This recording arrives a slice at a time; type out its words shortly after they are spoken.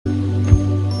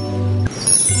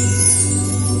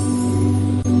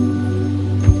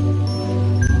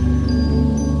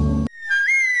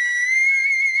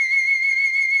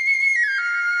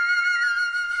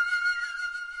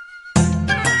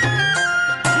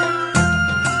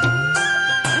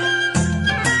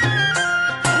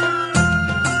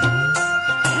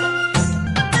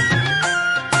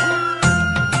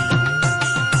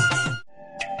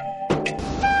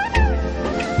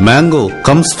Mango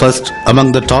comes first among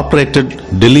the top-rated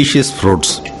delicious fruits.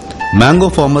 Mango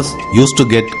farmers used to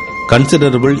get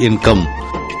considerable income.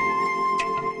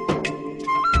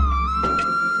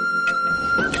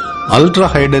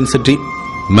 Ultra-high density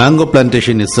mango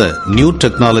plantation is a new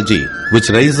technology which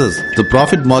raises the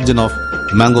profit margin of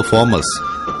mango farmers.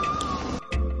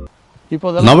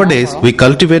 Nowadays, we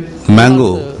cultivate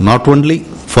mango not only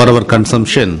for our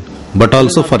consumption but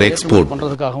also for export.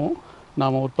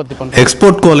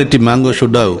 Export quality mango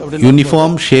should have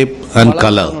uniform shape and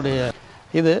color.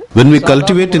 When we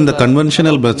cultivate in the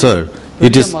conventional method,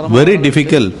 it is very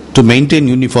difficult to maintain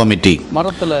uniformity.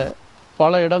 But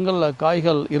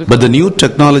the new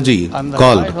technology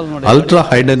called ultra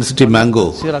high density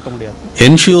mango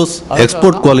ensures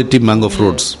export quality mango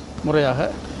fruits.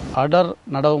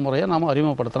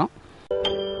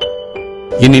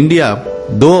 In India,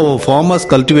 though our farmers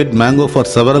cultivate mango for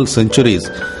several centuries,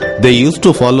 they used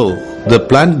to follow the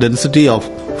plant density of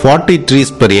 40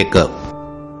 trees per acre.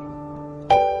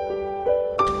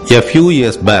 A few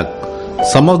years back,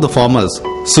 some of the farmers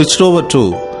switched over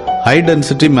to high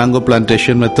density mango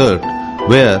plantation method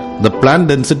where the plant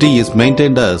density is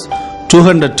maintained as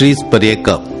 200 trees per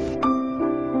acre.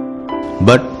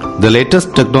 But the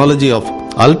latest technology of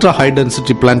ultra high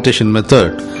density plantation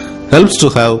method helps to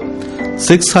have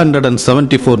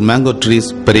 674 mango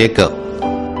trees per acre.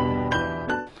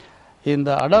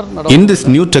 In this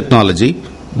new technology,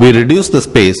 we reduce the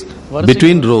space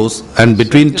between rows and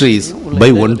between trees by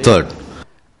 1/3.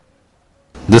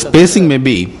 The spacing may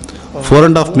be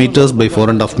 4.5 meters by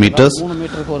 4.5 meters,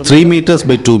 3 meters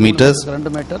by 2 meters,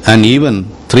 and even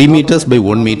 3 meters by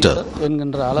 1 meter.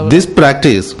 This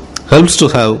practice helps to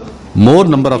have more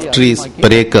number of trees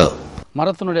per acre.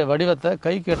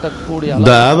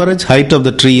 The average height of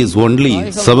the tree is only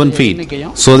 7 feet,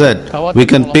 so that we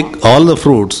can pick all the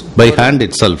fruits by hand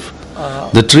itself.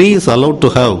 The tree is allowed to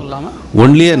have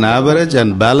only an average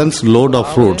and balanced load of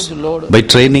fruits by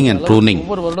training and pruning.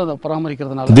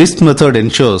 This method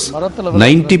ensures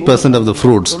 90% of the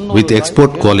fruits with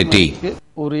export quality.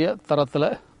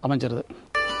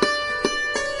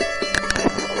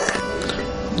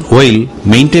 While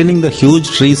maintaining the huge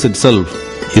trees itself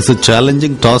is a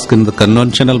challenging task in the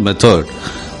conventional method,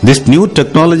 this new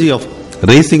technology of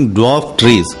raising dwarf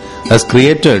trees has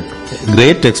created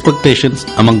great expectations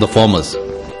among the farmers.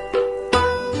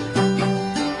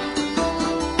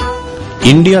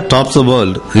 India tops the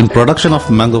world in production of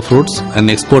mango fruits and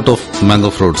export of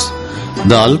mango fruits.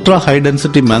 The ultra high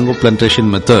density mango plantation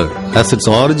method has its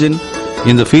origin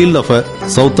in the field of a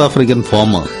South African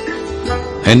farmer.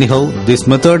 Anyhow, this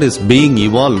method is being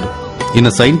evolved in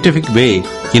a scientific way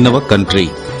in our country.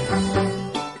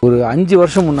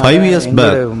 5 years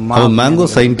back, our mango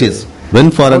scientists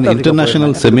went for an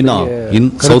international seminar in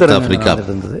South Africa.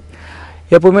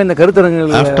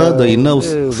 After the in-house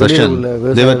session,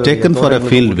 they were taken for a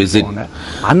field visit.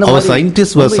 Our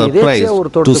scientists were surprised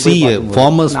to see a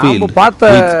farmer's field with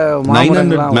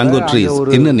 900 mango trees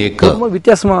in an acre.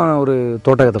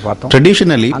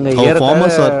 Traditionally, our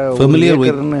farmers are familiar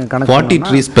with 40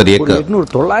 trees per acre.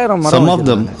 Some of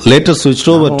them later switched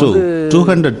over to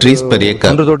 200 trees per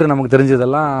acre.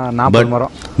 But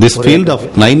this field of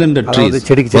 900 trees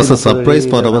was a surprise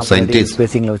for our scientists.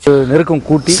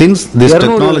 Since this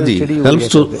technology helps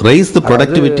to raise the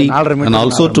productivity and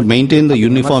also to maintain the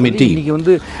uniformity,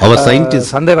 our scientists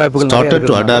started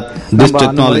to adapt this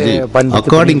technology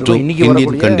according to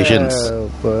Indian conditions.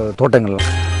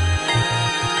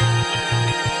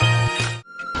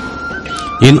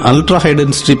 In ultra high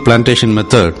density plantation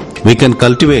method, we can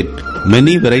cultivate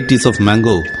many varieties of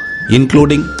mango,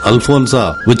 including Alfonsa,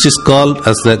 which is called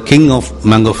as the king of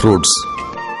mango fruits,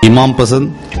 Imam Pasand,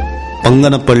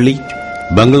 Panganapalli,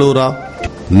 Bangalore,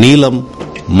 Neelam,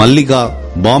 Mallika,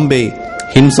 Bombay,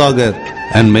 Himsagar,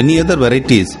 and many other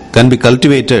varieties can be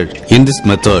cultivated in this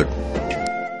method.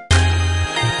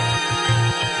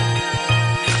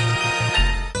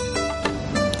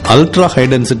 Ultra high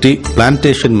density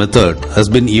plantation method has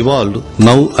been evolved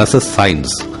now as a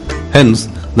science. Hence,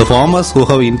 the farmers who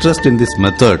have interest in this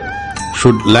method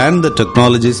should learn the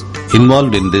technologies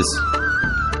involved in this.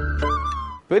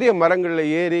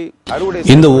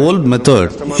 In the old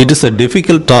method, it is a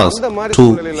difficult task to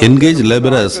engage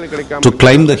laborers to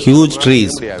climb the huge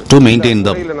trees to maintain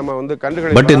them.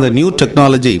 But in the new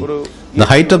technology, the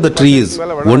height of the tree is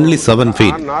only 7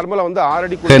 feet.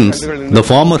 Hence, the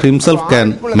farmer himself can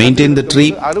maintain the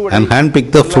tree and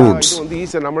handpick the fruits.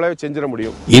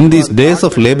 In these days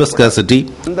of labor scarcity,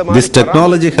 this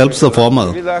technology helps the farmer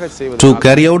to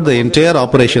carry out the entire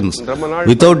operations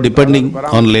without depending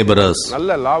on laborers.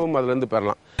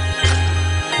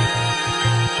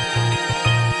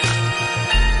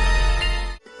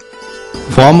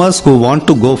 Farmers who want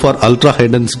to go for ultra high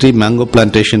density mango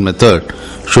plantation method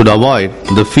should avoid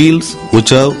the fields which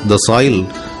have the soil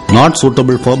not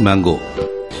suitable for mango.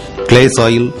 Clay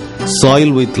soil,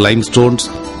 soil with limestones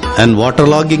and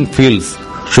waterlogging fields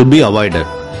should be avoided.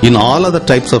 In all other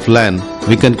types of land,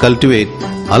 we can cultivate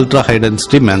ultra high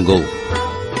density mango.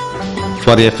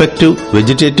 For effective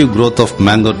vegetative growth of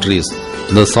mango trees,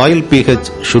 the soil pH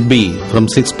should be from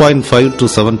 6.5 to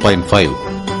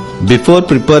 7.5. Before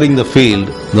preparing the field,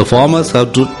 the farmers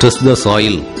have to test the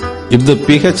soil. If the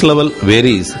pH level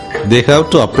varies, they have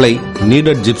to apply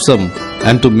needed gypsum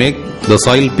and to make the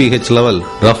soil pH level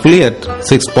roughly at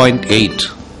 6.8.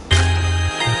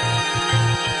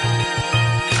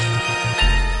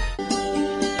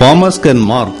 Farmers can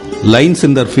mark lines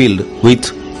in their field with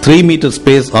 3 meter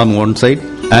space on one side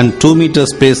and 2 meter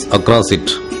space across it.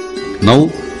 Now,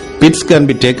 pits can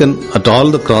be taken at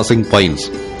all the crossing points.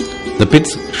 The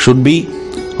pits should be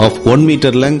of 1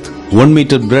 meter length, 1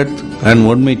 meter breadth and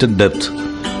 1 meter depth.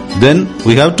 Then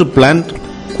we have to plant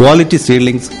quality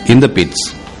seedlings in the pits.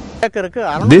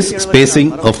 This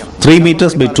spacing of 3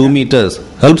 meters by 2 meters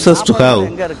helps us to have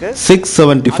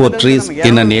 674 trees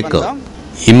in an acre.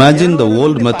 Imagine the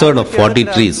old method of 40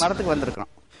 trees.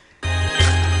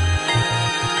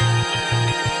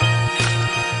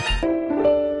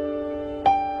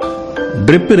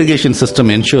 Drip irrigation system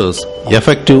ensures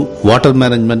effective water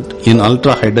management in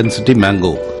ultra high density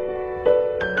mango.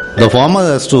 The farmer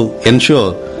has to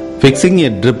ensure fixing a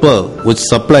dripper which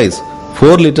supplies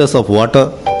 4 liters of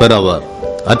water per hour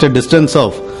at a distance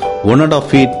of 1.5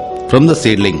 feet from the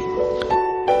seedling.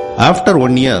 After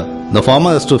 1 year, the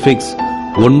farmer has to fix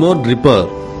one more dripper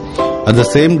at the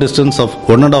same distance of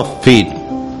 1.5 feet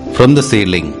from the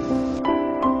seedling.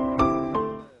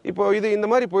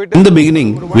 In the beginning,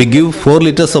 we give 4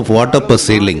 liters of water per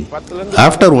seedling.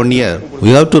 After 1 year, we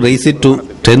have to raise it to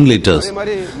 10 liters.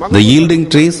 The yielding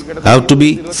trees have to be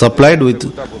supplied with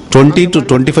 20 to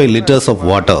 25 liters of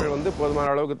water.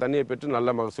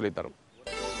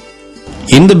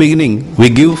 In the beginning, we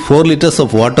give 4 liters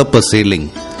of water per seedling.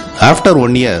 After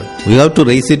 1 year, we have to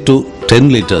raise it to 10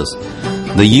 liters.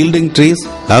 The yielding trees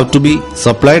have to be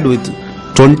supplied with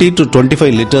 20 to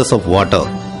 25 liters of water.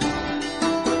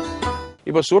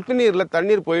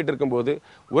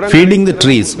 Feeding the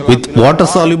trees with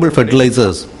water-soluble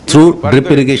fertilizers through drip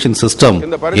irrigation system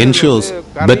ensures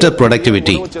better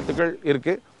productivity.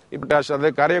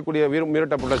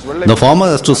 The farmer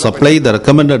has to supply the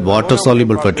recommended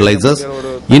water-soluble fertilizers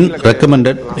in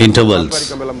recommended intervals.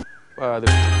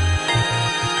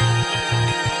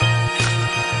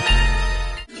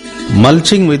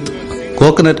 Mulching with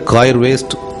coconut coir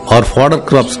waste or fodder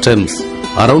crop stems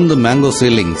around the mango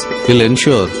seedlings will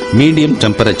ensure medium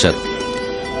temperature.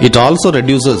 It also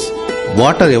reduces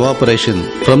water evaporation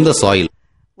from the soil.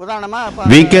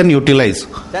 We can utilize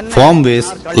farm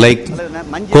waste like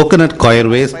coconut coir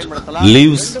waste,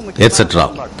 leaves, etc.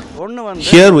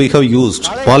 Here we have used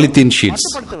polythene sheets.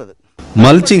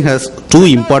 Mulching has two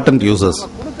important uses.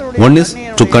 One is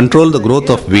to control the growth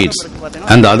of weeds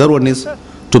and the other one is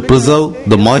to preserve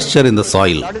the moisture in the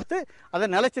soil.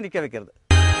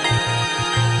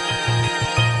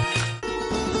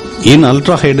 In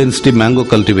ultra high density mango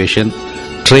cultivation,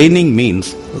 training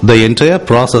means the entire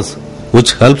process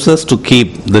which helps us to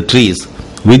keep the trees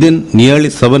within nearly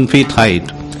 7 feet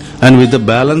height and with the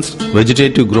balanced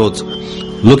vegetative growth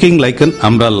looking like an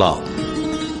umbrella.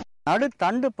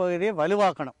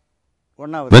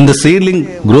 When the seedling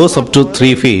grows up to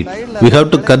 3 feet, we have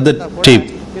to cut the tip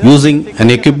using an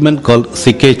equipment called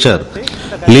cicature,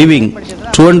 leaving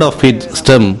 2.5 feet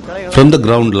stem from the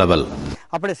ground level.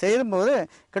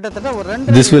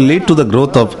 This will lead to the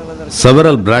growth of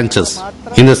several branches.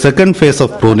 In the second phase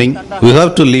of pruning, we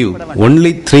have to leave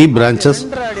only 3 branches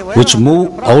which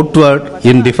move outward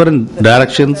in different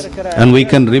directions and we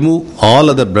can remove all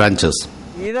other branches.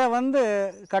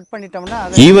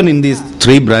 Even in these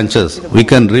 3 branches, we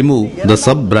can remove the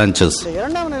sub branches.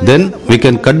 Then we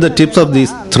can cut the tips of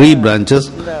these 3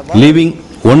 branches, leaving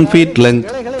 1 feet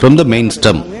length from the main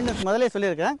stem.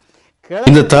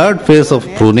 In the third phase of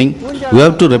pruning, we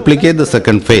have to replicate the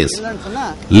second phase.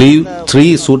 Leave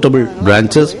 3 suitable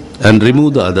branches and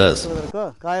remove the others.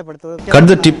 Cut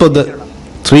the tip of the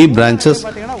 3 branches,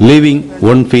 leaving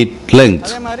 1 feet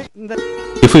length.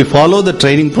 If we follow the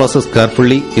training process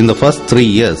carefully in the first 3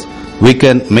 years, we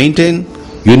can maintain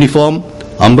uniform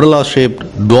umbrella-shaped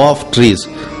dwarf trees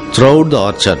throughout the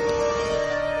orchard.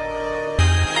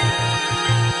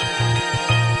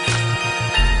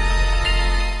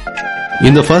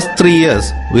 In the first 3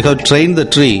 years, we have trained the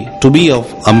tree to be of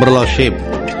umbrella shape.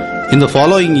 In the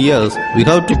following years, we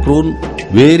have to prune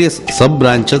various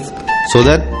sub-branches so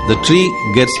that the tree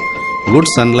gets good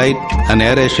sunlight and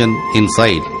aeration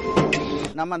inside.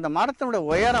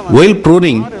 While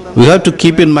pruning, we have to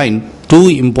keep in mind two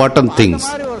important things.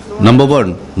 Number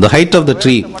one, the height of the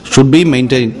tree should be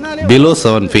maintained below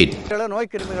 7 feet.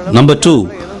 Number two,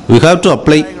 we have to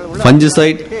apply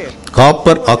fungicide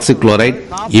copper oxychloride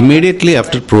immediately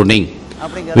after pruning.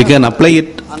 We can apply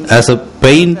it as a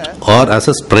paint or as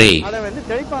a spray.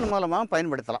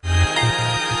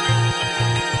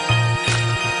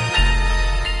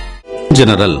 In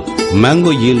general,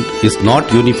 mango yield is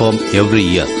not uniform every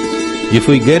year. If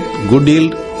we get good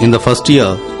yield in the first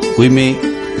year, we may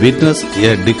witness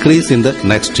a decrease in the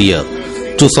next year.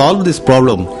 To solve this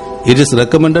problem, it is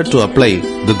recommended to apply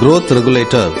the growth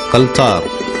regulator Kaltar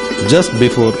just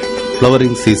before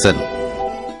flowering season.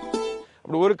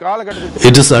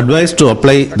 It is advised to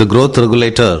apply the growth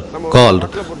regulator called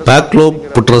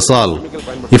pacloputrazole.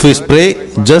 If we spray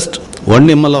just 1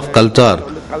 ml of Kaltar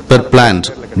per plant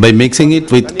by mixing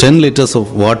it with 10 liters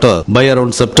of water by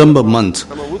around September month,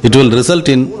 it will result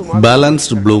in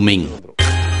balanced blooming.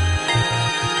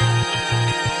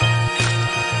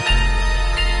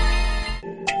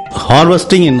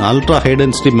 Harvesting in ultra high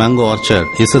density mango orchard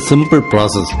is a simple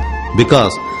process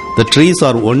because the trees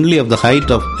are only of the height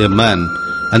of a man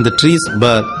and the trees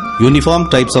bear uniform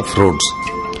types of fruits.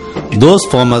 Those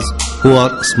farmers who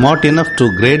are smart enough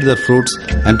to grade their fruits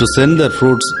and to send their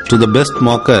fruits to the best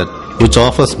market which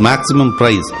offers maximum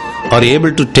price are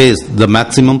able to taste the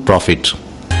maximum profit.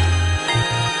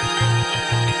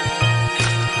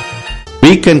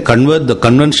 We can convert the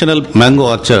conventional mango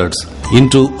orchards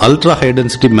into ultra high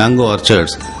density mango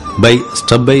orchards by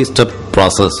step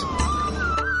process.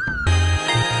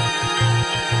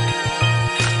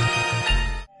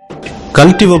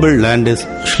 Cultivable land is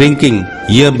shrinking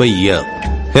year by year.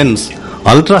 Hence,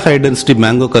 ultra high density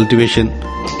mango cultivation,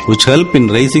 which help in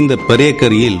raising the per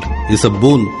acre yield, is a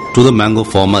boon to the mango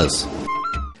farmers.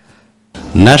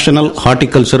 National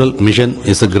Horticultural Mission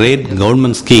is a great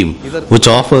government scheme which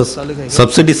offers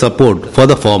subsidy support for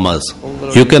the farmers.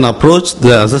 You can approach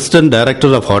the Assistant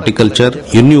Director of Horticulture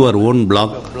in your own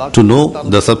block to know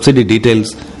the subsidy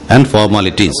details and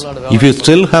formalities. If you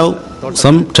still have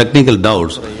some technical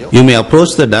doubts, you may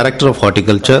approach the Director of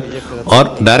Horticulture or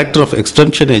Director of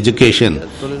Extension Education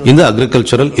in the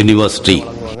Agricultural University.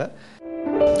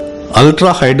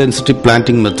 Ultra high density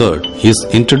planting method is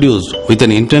introduced with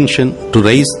an intention to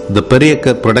raise the per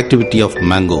acre productivity of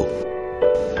mango.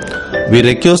 We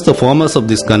request the farmers of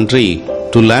this country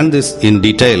to learn this in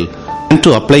detail and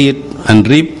to apply it and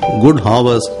reap good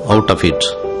harvest out of it.